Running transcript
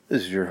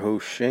This is your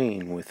host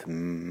Shane with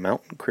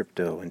Mountain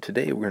Crypto, and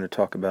today we're going to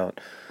talk about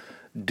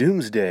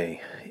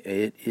doomsday.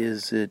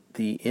 Is it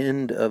the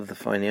end of the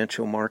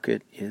financial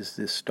market? Is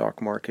this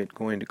stock market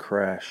going to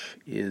crash?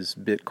 Is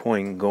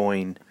Bitcoin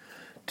going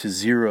to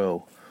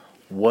zero?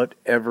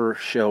 Whatever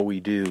shall we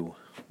do?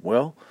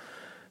 Well,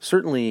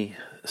 certainly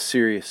a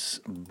serious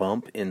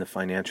bump in the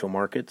financial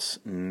markets,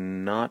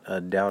 not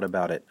a doubt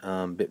about it.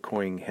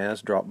 Bitcoin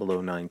has dropped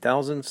below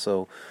 9,000,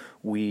 so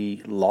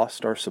we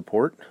lost our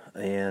support,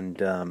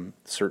 and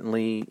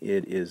certainly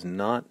it is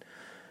not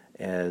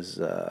as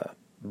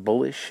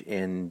bullish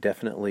and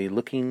definitely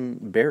looking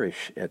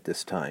bearish at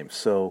this time.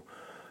 So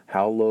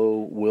how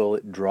low will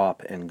it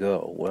drop and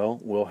go? Well,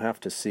 we'll have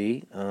to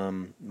see.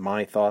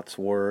 My thoughts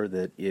were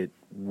that it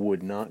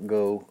would not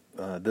go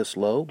this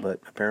low, but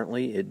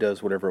apparently it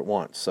does whatever it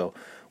wants. So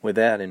with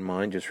that in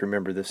mind, just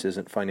remember this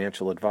isn't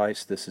financial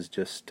advice. This is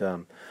just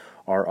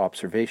our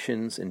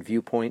observations and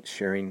viewpoints,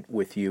 sharing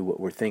with you what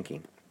we're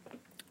thinking.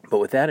 But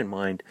with that in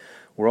mind,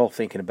 we're all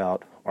thinking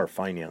about our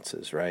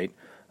finances, right?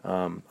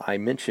 I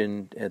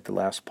mentioned at the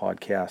last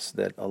podcast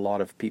that a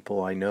lot of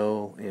people I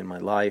know in my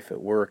life,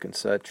 at work and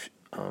such,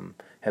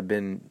 have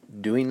been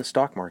doing the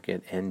stock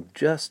market and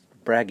just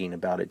bragging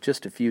about it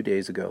just a few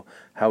days ago,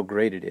 how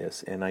great it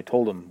is. And I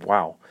told them,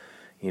 wow,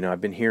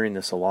 I've been hearing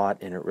this a lot,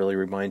 and it really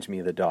reminds me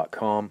of the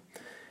 .com.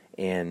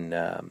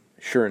 And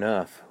sure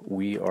enough,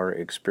 we are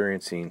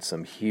experiencing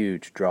some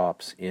huge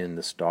drops in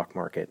the stock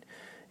market.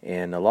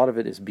 And a lot of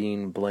it is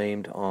being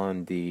blamed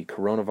on the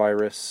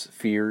coronavirus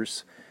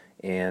fears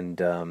and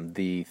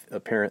the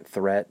apparent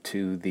threat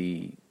to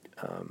the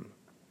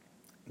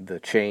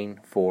chain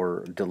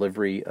for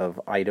delivery of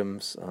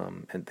items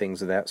and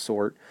things of that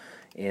sort.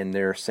 And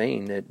they're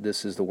saying that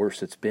this is the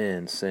worst it's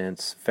been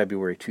since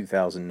February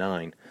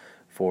 2009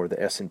 for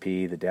the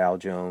S&P, the Dow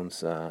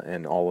Jones,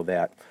 and all of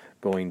that,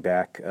 going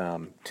back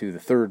to the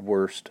third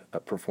worst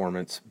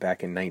performance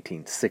back in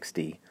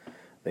 1960,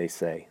 they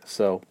say.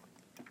 So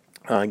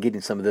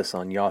getting some of this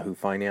on Yahoo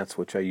Finance,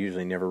 which I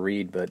usually never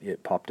read, but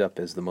it popped up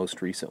as the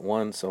most recent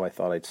one, so I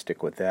thought I'd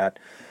stick with that.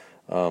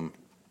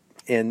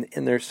 And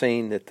they're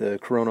saying that the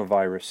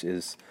coronavirus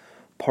is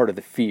part of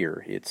the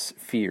fear. It's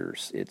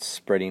fears. It's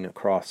spreading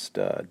across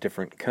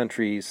different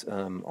countries,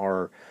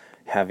 are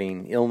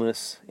having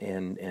illness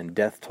and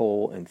death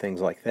toll and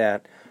things like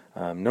that.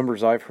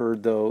 Numbers I've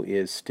heard, though,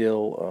 is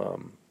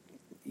still,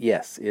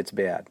 yes, it's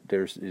bad.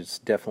 It's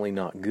definitely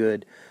not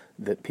good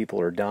that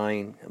people are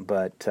dying,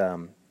 but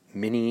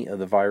many of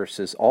the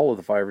viruses, all of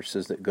the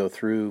viruses that go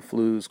through,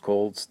 flus,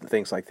 colds,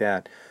 things like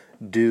that,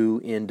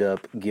 do end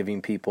up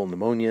giving people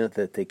pneumonia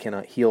that they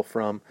cannot heal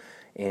from,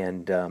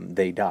 and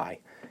they die.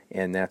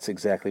 And that's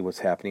exactly what's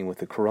happening with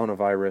the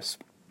coronavirus.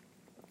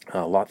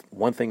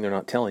 One thing they're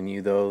not telling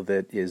you, though,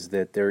 is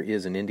that there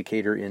is an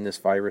indicator in this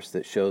virus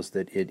that shows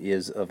that it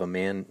is of a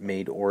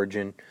man-made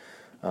origin.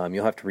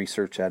 You'll have to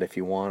research that if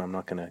you want. I'm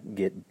not going to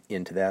get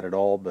into that at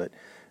all, but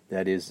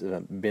that is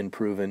been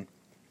proven.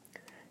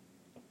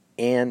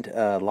 And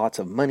lots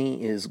of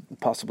money is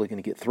possibly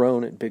going to get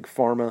thrown at Big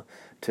Pharma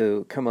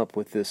to come up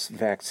with this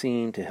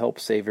vaccine to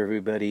help save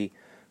everybody.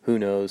 Who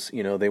knows?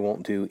 They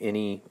won't do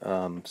any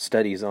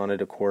studies on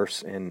it, of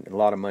course, and a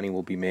lot of money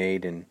will be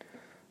made, and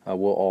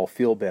we'll all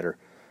feel better.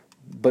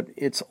 But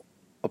it's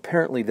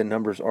apparently the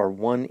numbers are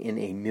 1 in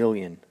a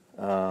million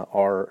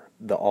are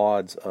the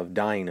odds of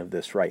dying of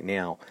this right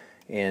now.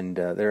 And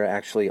there are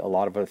actually a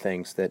lot of other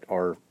things that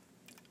are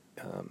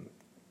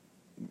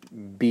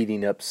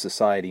beating up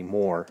society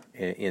more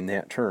in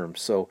that term.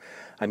 So,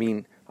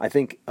 I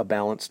think a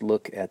balanced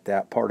look at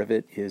that part of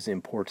it is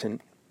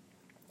important,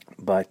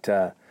 but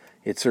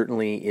it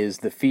certainly is,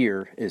 the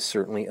fear is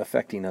certainly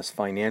affecting us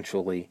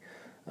financially,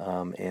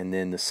 and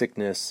then the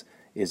sickness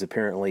is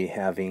apparently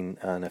having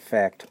an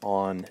effect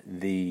on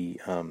the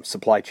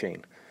supply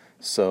chain.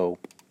 So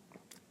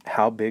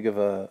how big of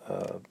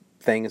a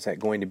thing is that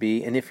going to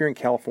be? And if you're in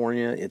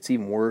California, it's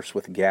even worse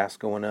with gas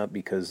going up,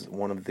 because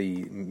one of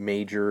the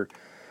major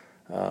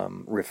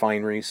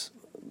refineries,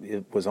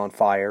 it was on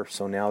fire,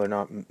 so now they're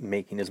not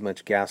making as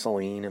much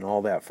gasoline and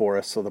all that for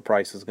us, so the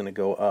price is going to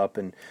go up,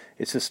 and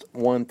it's just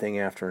one thing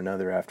after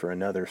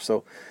another.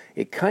 So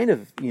it kind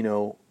of,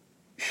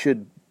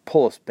 should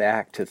pull us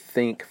back to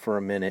think for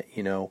a minute,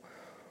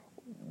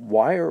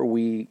 why are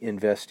we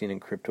investing in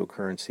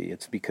cryptocurrency?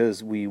 It's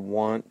because we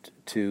want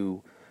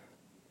to,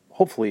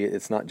 hopefully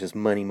it's not just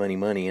money,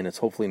 and it's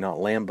hopefully not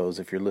Lambos.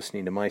 If you're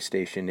listening to my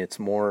station, it's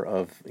more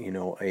of,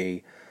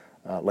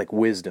 like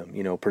wisdom,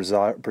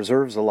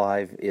 preserves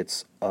alive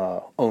its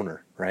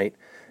owner, right?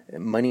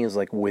 Money is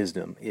like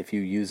wisdom. If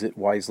you use it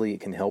wisely,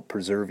 it can help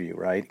preserve you,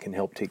 right? It can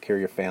help take care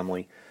of your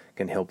family,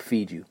 can help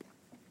feed you.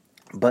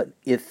 But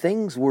if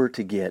things were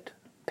to get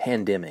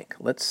pandemic,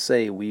 let's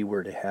say we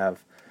were to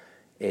have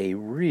a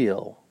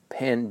real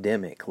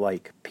pandemic,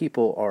 like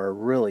people are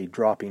really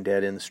dropping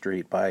dead in the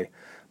street by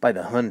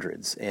the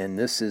hundreds, and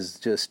this is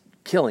just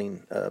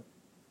killing,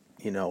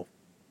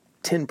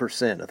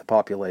 10% of the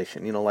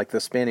population, like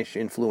the Spanish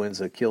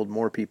influenza killed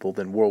more people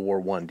than World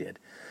War I did.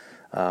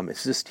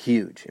 It's just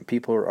huge, and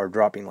people are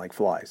dropping like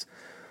flies.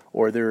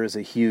 or there is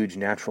a huge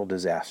natural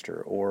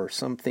disaster, or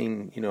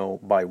something,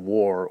 by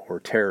war or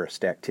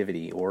terrorist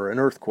activity, or an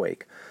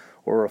earthquake,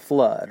 or a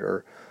flood,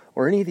 or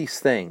any of these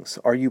things,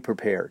 are you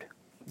prepared?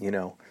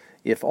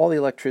 If all the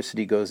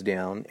electricity goes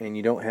down and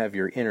you don't have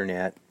your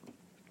internet,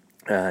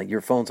 your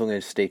phone's only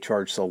going to stay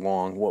charged so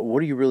long.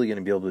 What are you really going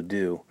to be able to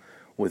do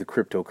with a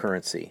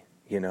cryptocurrency?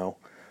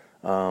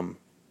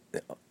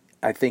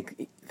 I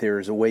think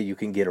there's a way you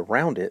can get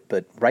around it,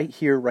 but right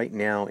here, right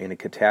now, in a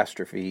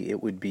catastrophe,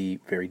 it would be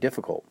very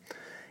difficult.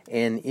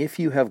 And if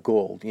you have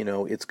gold,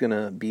 it's going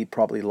to be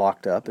probably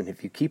locked up, and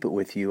if you keep it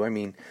with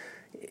you,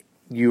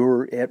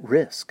 you're at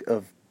risk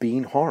of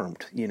being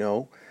harmed,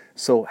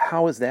 So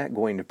how is that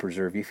going to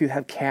preserve you? If you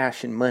have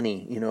cash and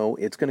money,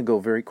 it's going to go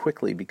very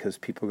quickly because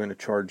people are going to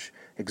charge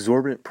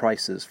exorbitant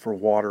prices for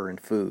water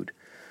and food.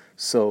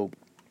 So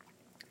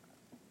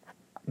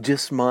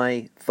just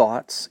my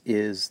thoughts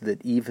is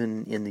that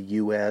even in the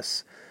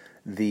U.S.,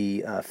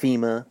 the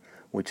FEMA,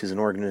 which is an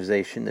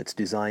organization that's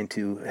designed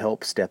to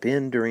help step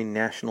in during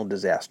national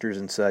disasters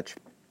and such,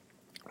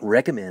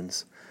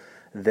 recommends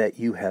that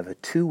you have a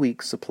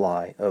 2-week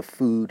supply of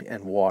food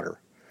and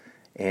water.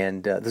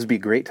 And this would be a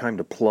great time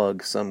to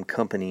plug some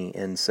company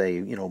and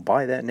say,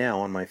 buy that now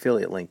on my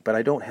affiliate link. But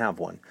I don't have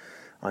one.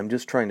 I'm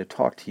just trying to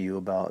talk to you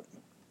about,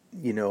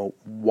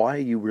 why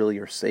you really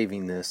are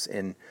saving this,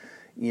 and,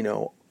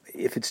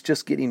 if it's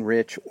just getting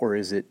rich, or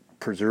is it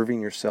preserving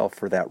yourself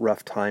for that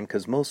rough time?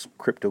 Because most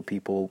crypto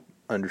people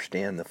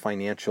understand the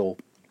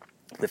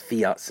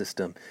fiat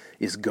system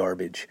is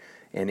garbage,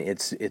 and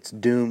it's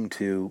doomed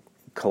to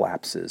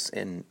collapses.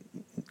 And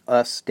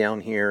us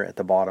down here at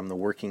the bottom, the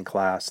working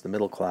class, the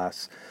middle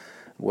class,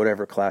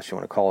 whatever class you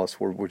want to call us,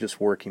 we're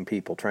just working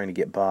people trying to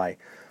get by,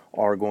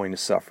 are going to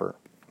suffer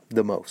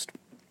the most.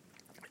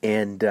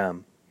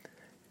 And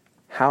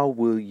how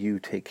will you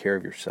take care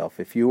of yourself?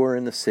 If you are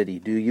in the city,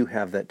 do you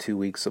have that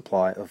 2-week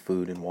supply of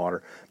food and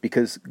water?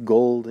 Because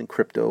gold and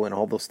crypto and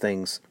all those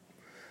things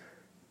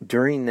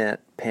during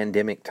that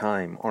pandemic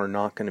time are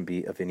not going to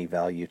be of any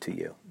value to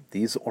you.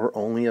 These are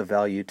only of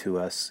value to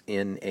us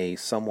in a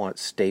somewhat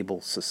stable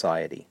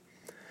society.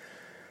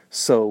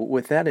 So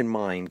with that in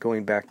mind,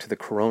 going back to the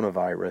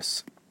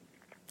coronavirus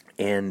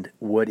and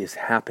what is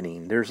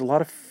happening, there's a lot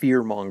of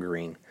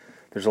fear-mongering.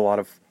 There's a lot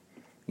of,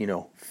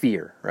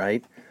 fear,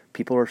 right?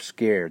 People are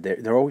scared.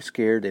 They're always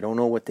scared. They don't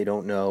know what they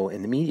don't know,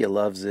 and the media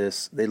loves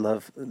this. They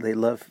love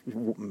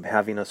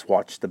having us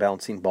watch the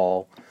bouncing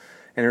ball.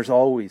 And there's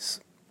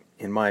always,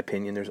 in my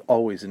opinion, there's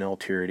always an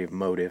ulterior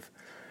motive,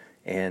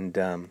 and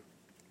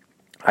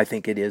I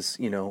think it is,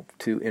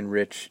 to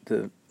enrich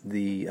the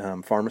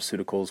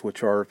pharmaceuticals,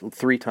 which are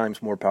 3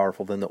 times more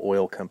powerful than the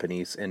oil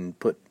companies, and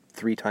put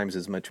 3 times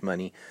as much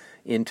money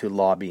into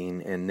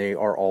lobbying, and they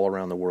are all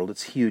around the world.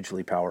 It's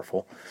hugely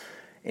powerful,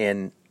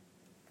 and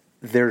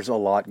there's a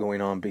lot going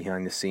on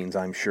behind the scenes,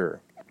 I'm sure.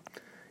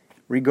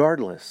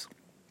 Regardless,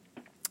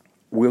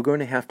 we're going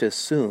to have to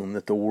assume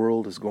that the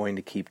world is going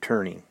to keep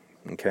turning,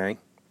 okay?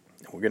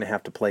 We're going to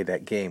have to play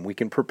that game. We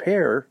can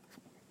prepare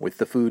with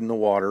the food and the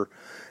water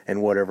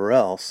and whatever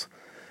else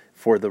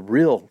for the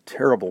real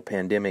terrible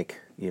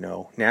pandemic,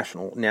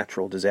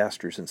 natural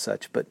disasters and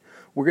such, but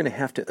we're going to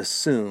have to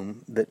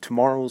assume that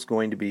tomorrow is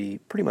going to be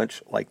pretty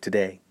much like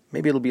today.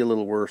 Maybe it'll be a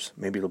little worse,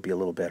 maybe it'll be a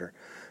little better.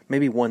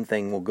 Maybe one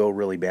thing will go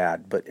really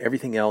bad, but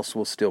everything else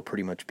will still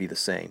pretty much be the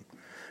same.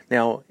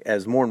 Now,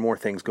 as more and more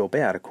things go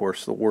bad, of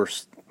course, the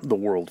worse the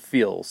world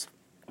feels.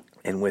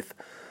 And with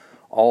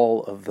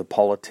all of the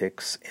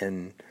politics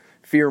and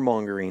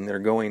fear-mongering that are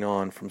going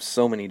on from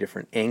so many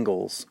different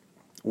angles,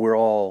 we're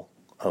all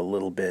a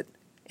little bit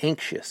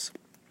anxious.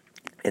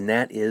 And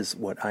that is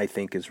what I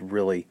think is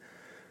really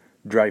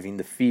driving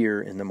the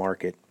fear in the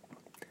market.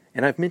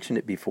 And I've mentioned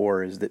it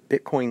before, is that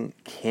Bitcoin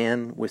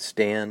can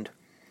withstand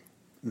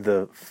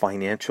the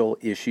financial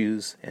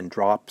issues and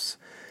drops.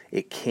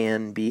 It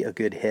can be a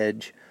good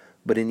hedge.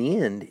 But in the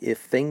end, if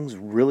things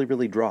really,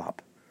 really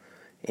drop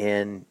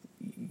and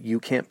you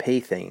can't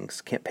pay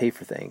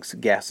for things,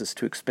 gas is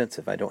too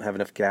expensive, I don't have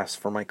enough gas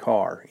for my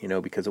car,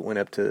 because it went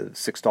up to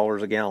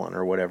 $6 a gallon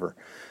or whatever,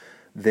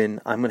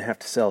 then I'm going to have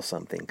to sell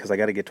something because I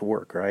got to get to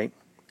work, right?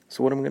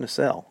 So what am I going to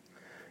sell?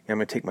 I'm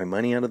going to take my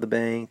money out of the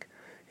bank.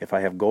 If I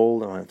have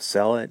gold, I'm going to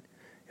sell it.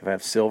 If I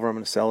have silver, I'm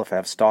going to sell it. If I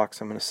have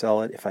stocks, I'm going to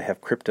sell it. If I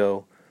have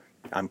crypto,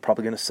 I'm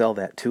probably going to sell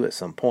that too at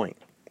some point.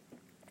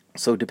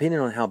 So depending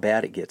on how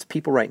bad it gets,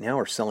 people right now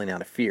are selling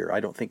out of fear. I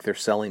don't think they're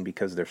selling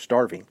because they're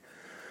starving.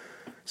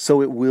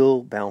 So it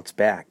will bounce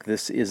back.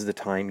 This is the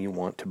time you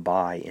want to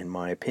buy, in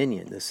my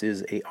opinion. This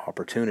is an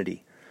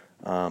opportunity.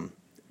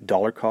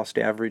 Dollar cost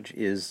average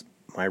is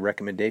my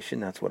recommendation.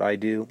 That's what I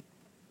do.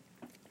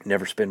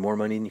 Never spend more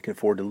money than you can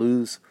afford to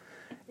lose,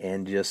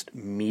 and just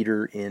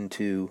meter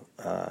into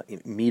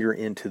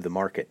the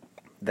market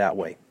that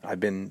way. I've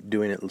been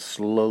doing it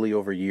slowly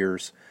over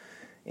years,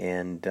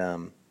 and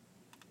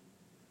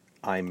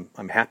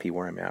I'm happy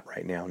where I'm at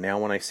right now. Now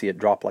when I see it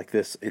drop like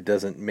this, it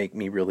doesn't make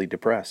me really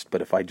depressed.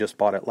 But if I just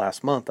bought it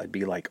last month, I'd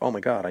be like, oh my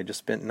God, I just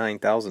spent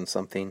 $9,000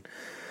 something,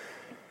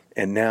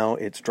 and now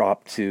it's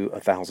dropped to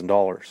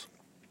 $1,000.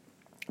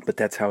 But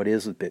that's how it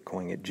is with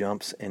Bitcoin. It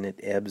jumps and it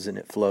ebbs and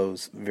it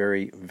flows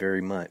very,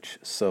 very much.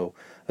 So,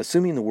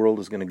 assuming the world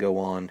is going to go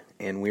on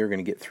and we are going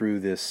to get through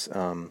this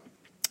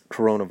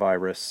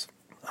coronavirus,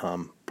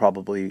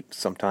 probably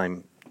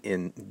sometime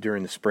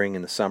during the spring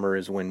and the summer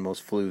is when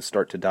most flus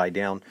start to die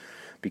down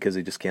because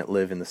they just can't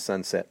live in the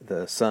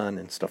sun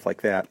and stuff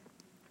like that.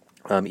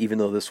 Even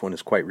though this one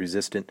is quite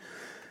resistant,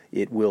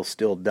 it will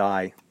still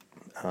die,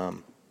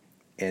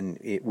 and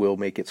it will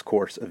make its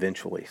course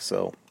eventually.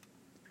 So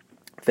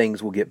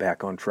things will get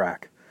back on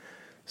track.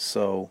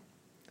 So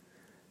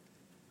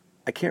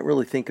I can't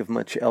really think of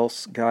much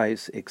else,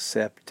 guys,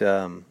 except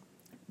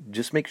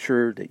just make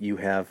sure that you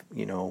have,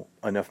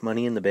 enough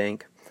money in the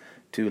bank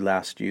to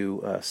last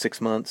you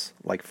 6 months,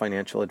 like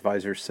financial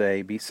advisors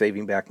say. Be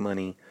saving back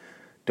money.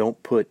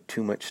 Don't put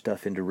too much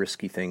stuff into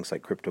risky things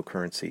like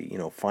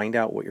cryptocurrency. Find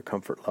out what your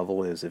comfort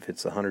level is. If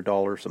it's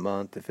 $100 a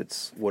month, if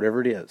it's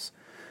whatever it is,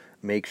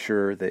 make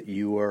sure that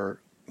you are,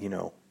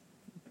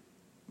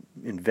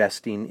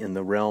 investing in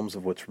the realms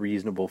of what's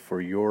reasonable for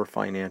your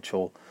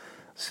financial,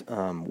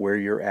 where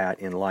you're at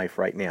in life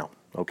right now.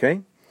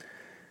 Okay,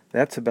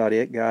 that's about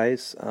it,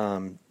 guys.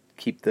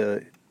 Keep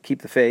the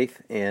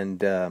faith,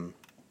 and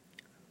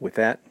with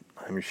that,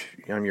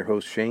 I'm your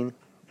host, Shane,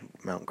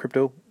 Mountain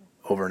Crypto.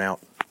 Over and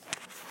out.